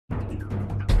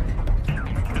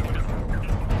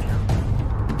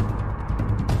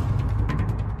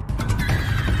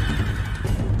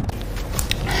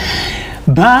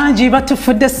Banji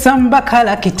batufudde samba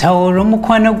kalakita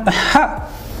olw'omukwano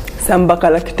samba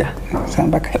kalakita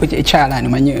ekyalani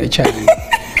manyi ekyalani.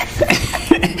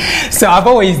 So I've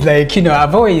always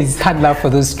I've always had love for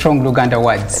those strong Luganda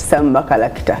words. Samba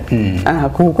kalakita.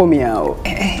 Kukomyawo.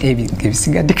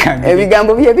 Ebisigadde kambi.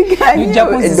 Ebigambo byebiganyo.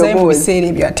 Jakuziza mu biseera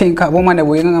ebyo ate nka bomwana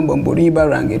bwengamba mbulimba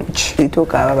lwange luki.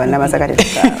 Itoka baba namasaka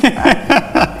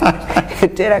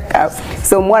tera ka.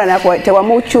 So mwana nako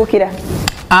tewamuchukira.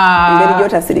 Mbere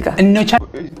jota sirika. No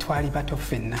twali bato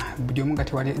fenna. Buli omu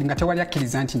nga tewali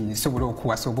akkiriza nti nsobola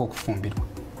okuwasa oba okufumbirwa.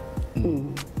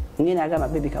 Ngina agamba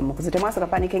baby kamukuze temwasoka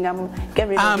panicking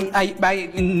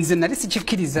nze nali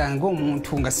sikikkiriza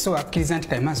ng'omuntu nga so akkiriza nti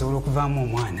Kayima asobola okuvaamu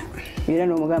omwana. Era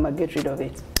n'omugamba get rid of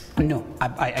it. No,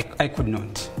 I could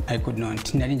not. I could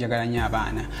not. Nali njagala nnyo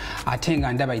abaana. Ate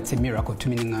nga ndaba it's a miracle to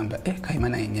me ngamba Kayima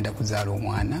naye ngenda kuzaala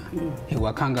omwana.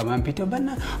 Ewaka nga bampita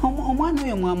bana omwana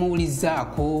oyo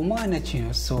mwamuwulizaako omwana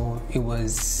kino, so it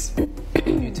was a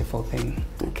beautiful thing.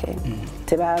 Okay.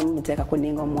 Tebamuteeka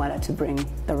kuninga omwana to bring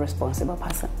the responsible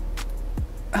person.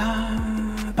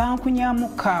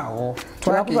 Bankunyamukaawo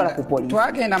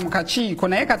twagenda mu kakiiko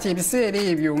naye kati ebiseera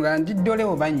ebyo nga ndiddole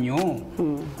oba nnyo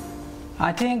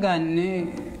ate nga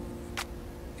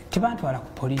tebantwala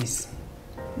ku poliisi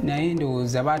naye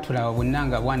ndowooza baatulaba bonna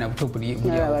nga bwana buto buli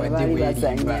abadde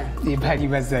bwerimba bali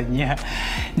bazanya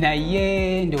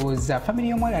naye ndowooza family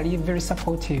y'omwana ali very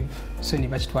supportive, so ne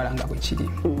bakitwala nga bwe kiri.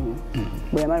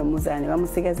 Bwe yamala omuzaala ne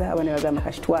bamusigaza abo ne bagamba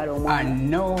kakitwala omwana.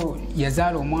 No,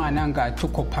 yazaala omwana nga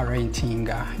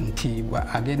tukoparentinga nti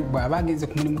bw'aba agenze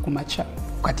ku mulimu ku makya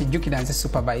kati jjukira nze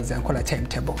supervisor nkola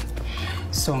timetable,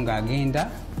 so ng'agenda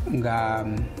nga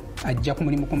ajja ku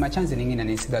mulimu ku makya nze nengenda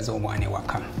nensigaza omwana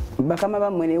ewaka. Bakama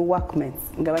bammwe ne workmates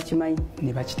nga bakimanyi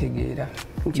ne bakitegeera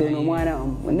nti ono omwana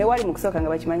ne wali mu kusooka nga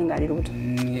bakimanyi ng'ali lubuto.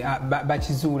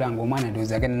 Bakizuula ng'omwana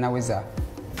ndowooza agenda naweza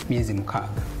myezi 6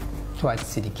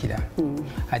 twakisirikira.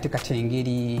 Ate kati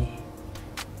engeri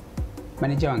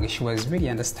manager wange, she was really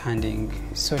understanding,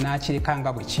 so n'akireka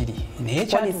nga bwe kiri. Naye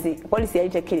polisi yali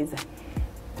tekkiriza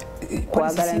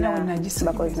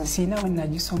sina we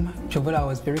nagisoma kyobula I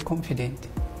was very confident.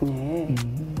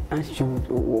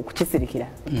 Okukisirikira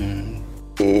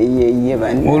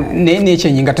naye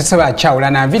nekyenyi nga tosaba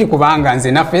akyawula nanviri kubanga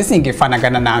nze naffe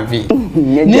singefaanagana nanviri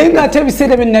naye ngaate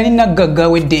ebiseera bye nali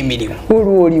naggagawedde emirimu.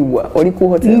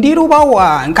 Ndi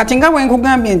lubawa kati nga bwe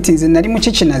nkugambye nti nze nali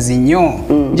mukikinazi nnyo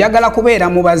njagala kubeera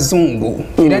mu bazungu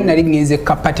era nali ngenze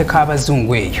kapate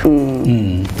k'abazungu eyo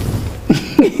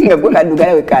nga gwe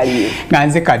kaddugala we kaaliyo nga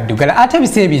nze kaddugala ate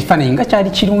ebiseera ebifaananyi nga kyali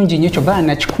kirungi nnyo kyogala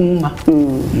nakikuuma.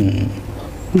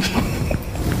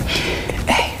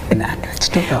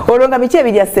 olwo nga biki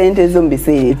ebirya ssente ezo mu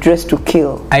biseera dress to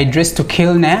kill? I dress to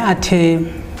kill naye ate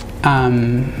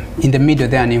in the middle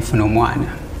there nenfuna omwana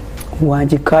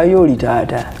wagikayo oli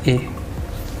taata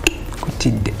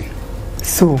kutidde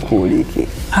sookuulike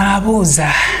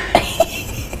abuuza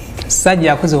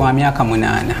sajja akuze wa myaka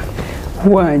 8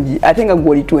 wangi ate nga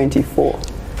gwoli 24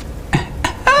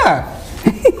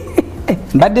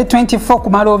 mbadde 24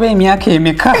 kumala oba emyaka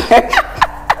emeka.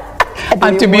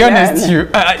 And to be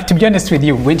honest with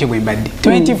you, when you went back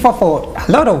 24 for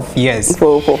a lot of years.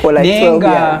 For like 12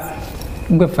 years.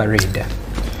 Go Faridah.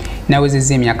 Now is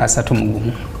the myaka 3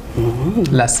 mugumu.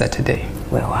 Last Saturday.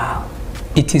 Well, wow.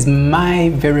 It is my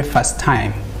very first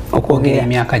time okwogera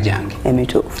myaka jange.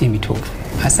 Emituufu.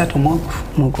 Asatu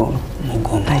mugumu.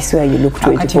 I swear you look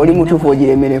 24. Oli mutuufu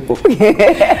ogiremereko.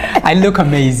 I look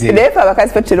amazing. Lefa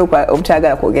abakazi fetero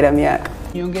obutagala kwogera myaka.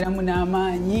 Yongeramu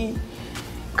n'amaanyi.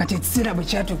 Kati ekiseera bwe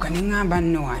kyatuuka ne ŋŋamba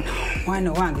nno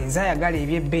mwana wange nze ayagala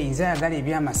ebyebbeeyi nze ayagala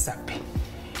ebyamasappe.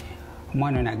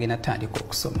 Omwana ono agenda atandika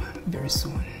okusoma very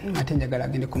soon. Ate njagala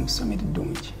agende ku musomero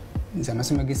ddungi. Nze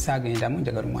amasomo ge saagendamu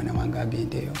njagala omwana wange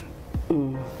agendeyo.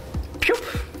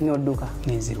 N'odduka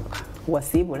nenziruka.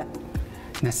 Wasiibula?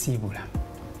 Nasiibula.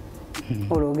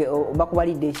 Olwo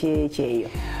bakubalidde ekyeyo?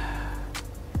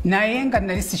 Naye nga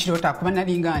nali sikirota kuba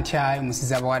nali nga ntyayo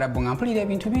musiza Abawarabu nga mpulira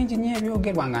ebintu bingi nnyo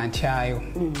ebyogerwa nga ntyayo.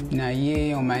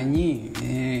 Naye omanyi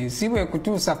si bwe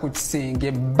kutuusa ku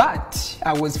kisenge but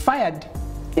I was fired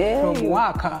from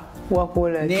work.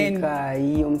 Wakola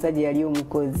kikayi omusajja yali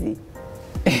omukozi.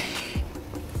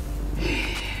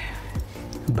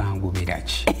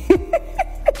 Bangubiraki.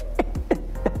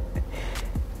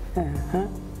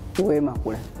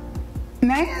 Weemakula.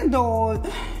 Naye ndo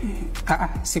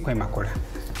sikwemakula.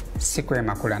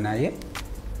 Sikwemakula naye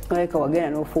Oleka wagenda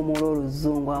n'ofumula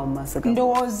oluzungu awo mu maaso gawe.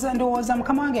 Ndowooza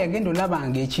mukama wange yagenda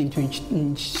olabanga ekintu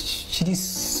kiri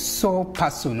so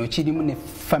personal kirimu ne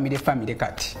family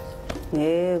kati.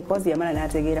 Kozi yamala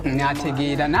n'ategeera.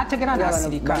 N'ategeera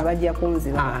n'asirika. Bano bajja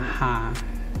kunziba.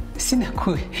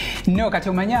 Sinakwe. No, kati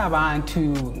omanye abantu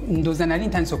ndowooza nali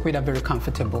ntandise okubeera very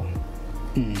comfortable.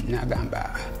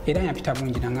 N'agamba era yapita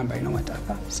bulungi n'agamba alina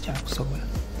wataka sikyakusobola.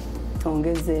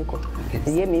 Ongezeeko.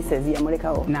 Ye Mrs.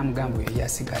 yamulekawo. Namugamba oyo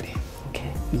yasigale.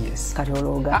 Okay. Yes. Kati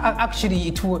olooga.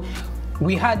 Actually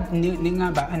we had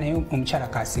ningamba naye omukyala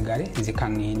kasigale nze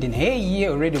kangende naye ye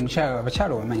already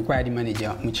abakyala bamanyi kwa yali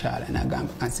manager omukyala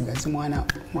n'agamba kansigaze mwana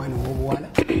w'obuwala.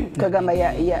 Kagamba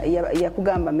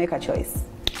yakugamba make a choice.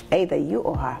 Either you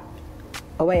or her.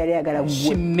 Oba yali agala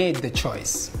she made the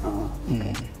choice.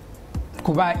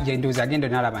 Kuba yendoza agenda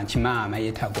n'alaba nti maama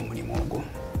yeetaaga omulimu ogwo.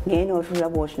 Ngeno otula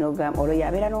bw'okinogamba olwo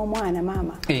yabeera n'omwana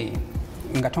maama.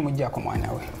 Nga tomuggyako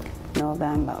mwana we.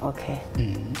 N'ogamba okay.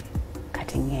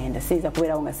 Kati ngenda siza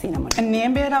kubeerawo nga siina mwana.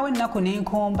 Nembeerawo ennaku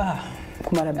n'enkomba.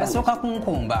 Kumala bbanga. Yasooka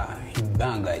kunkomba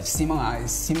ebbanga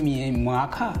simye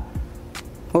mwaka.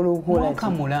 Mwaka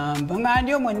mulamba nga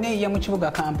ndi omwo neeyiya mu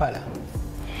kibuga Kampala.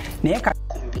 Naye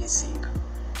kakumbisinga.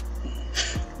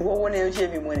 Wowoneyo ki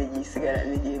emimwa ne gisigala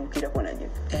ne gyebukirako nagyo?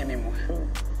 Emimwa.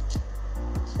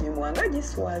 Emimwa nga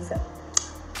giswaza.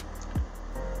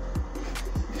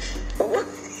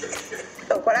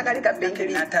 Okola kali ka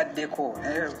pinkiri. Nataddeko.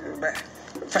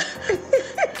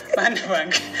 Baana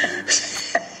bange.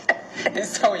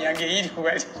 Esawo yange iri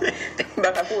wali.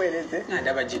 Bakakuweereze.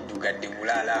 Ndaba giddugadde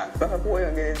bulala.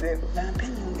 Bakakuweeyongerezeeko. Bampe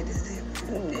nyongerezeeko.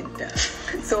 Nedda.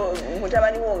 So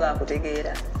mutabani wo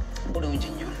ng'akutegeera? Bulungi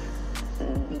nnyo.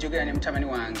 Njogera ne mutabani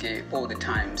wange all the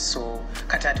time. So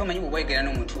kati ate omanyi bwe boyogera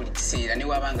n'omuntu buli kiseera ne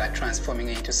wabanga transforming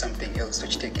into something else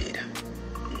tokitegeera.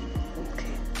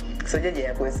 So jeje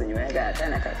yakwesonyiwa yagala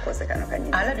tana kakose kano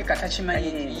kanyina. Alabika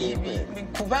takimanyi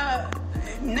kuba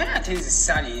naye ate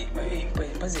nzisali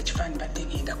mpozi ekifaanyi badde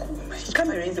ngenda kuuma.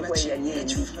 Kamera eyinza okuba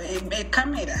yanyenyi.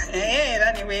 Kamera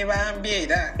era ne weebambye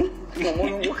era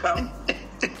omulungukamu.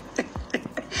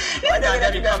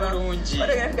 Wadagabika bulungi.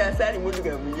 Wadagabika nsali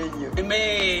muddugavu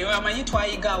nnyo. Amanyi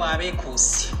twayigawo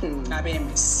abeekuusi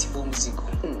ab'embisi b'omuzigo.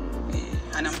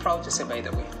 And I'm proud to say by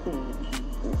the way.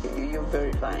 You're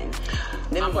very fine.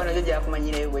 Nemikwano gyo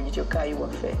gyakumanyireyo bwe gityo Kayi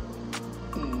waffe.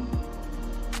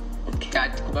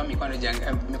 Kuba mikwano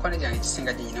gyange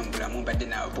kisinga gye nyina mu bulamu mbadde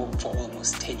nabo for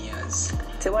almost 10 years.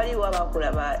 Tewaliwo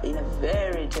abakulaba in a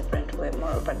very different way,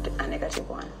 more of a negative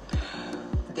one?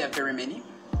 There are very many.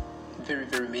 Very,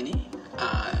 very many.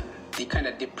 They kind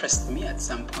of depressed me at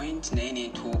some point. It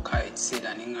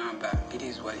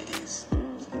is what it is.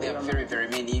 There are very, very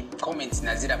many comments.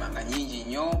 Nazira banga nyingi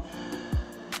nyo.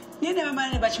 Nene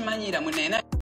bamani bachimanyira munena